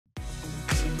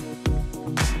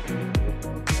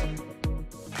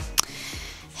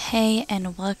Hey,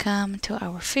 and welcome to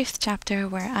our fifth chapter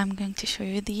where I'm going to show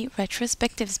you the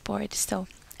retrospectives board. So,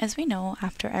 as we know,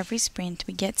 after every sprint,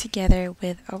 we get together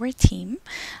with our team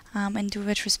and do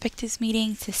retrospectives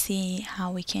meetings to see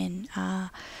how we can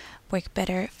work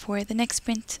better for the next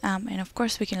sprint. And of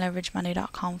course, we can leverage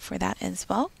monday.com for that as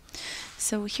well.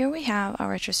 So, here we have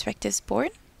our retrospectives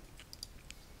board.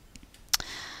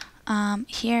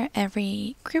 Here,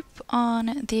 every group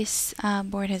on this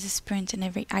board has a sprint, and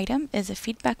every item is a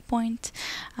feedback point.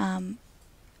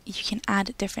 You can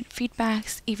add different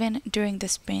feedbacks even during the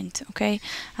sprint. Okay,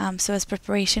 so as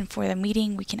preparation for the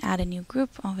meeting, we can add a new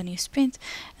group of a new sprint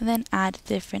and then add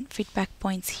different feedback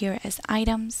points here as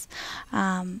items.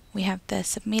 We have the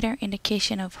submitter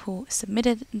indication of who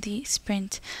submitted the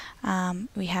sprint.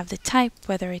 We have the type,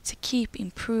 whether it's a keep,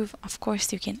 improve. Of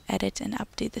course, you can edit and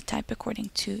update the type according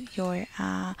to your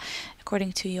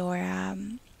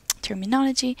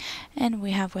terminology, and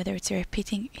we have whether it's a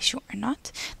repeating issue or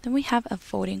not. Then we have a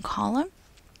voting column,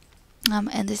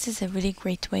 and this is a really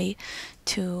great way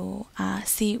to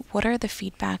see what are the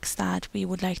feedbacks that we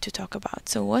would like to talk about.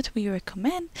 So what we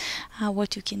recommend,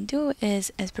 what you can do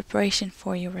is, as preparation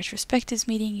for your retrospectives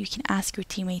meeting, you can ask your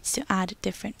teammates to add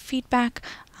different feedback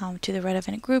to the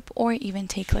relevant group, or even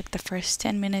take like the first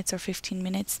 10 minutes or 15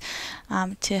 minutes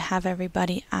to have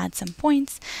everybody add some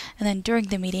points. And then during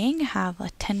the meeting, have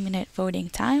a 10-minute voting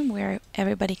time where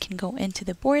everybody can go into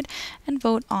the board and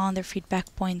vote on their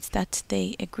feedback points that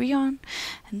they agree on.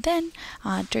 And then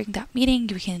during that meeting,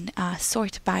 you can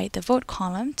sort by the vote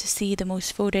column to see the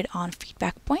most voted on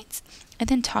feedback points, and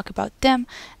then talk about them,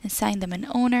 assign them an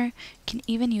owner. You can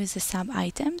even use the sub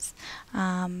items.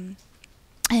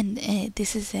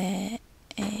 This is a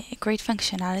great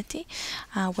functionality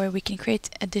where we can create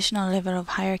additional level of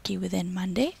hierarchy within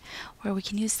Monday, where we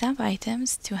can use sub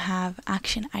items to have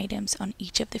action items on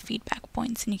each of the feedback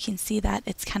points. And you can see that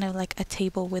it's kind of like a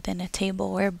table within a table,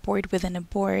 or a board within a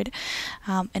board,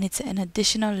 and it's an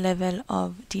additional level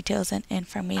of details and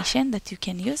information that you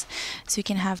can use. So you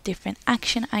can have different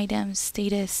action items,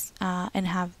 status, and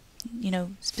have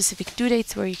specific due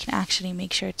dates where you can actually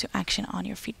make sure to action on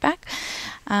your feedback.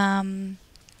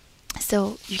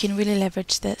 So you can really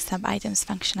leverage the sub items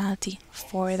functionality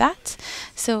for that.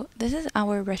 So this is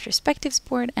our retrospectives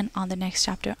board, and on the next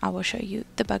chapter I will show you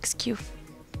the bugs queue.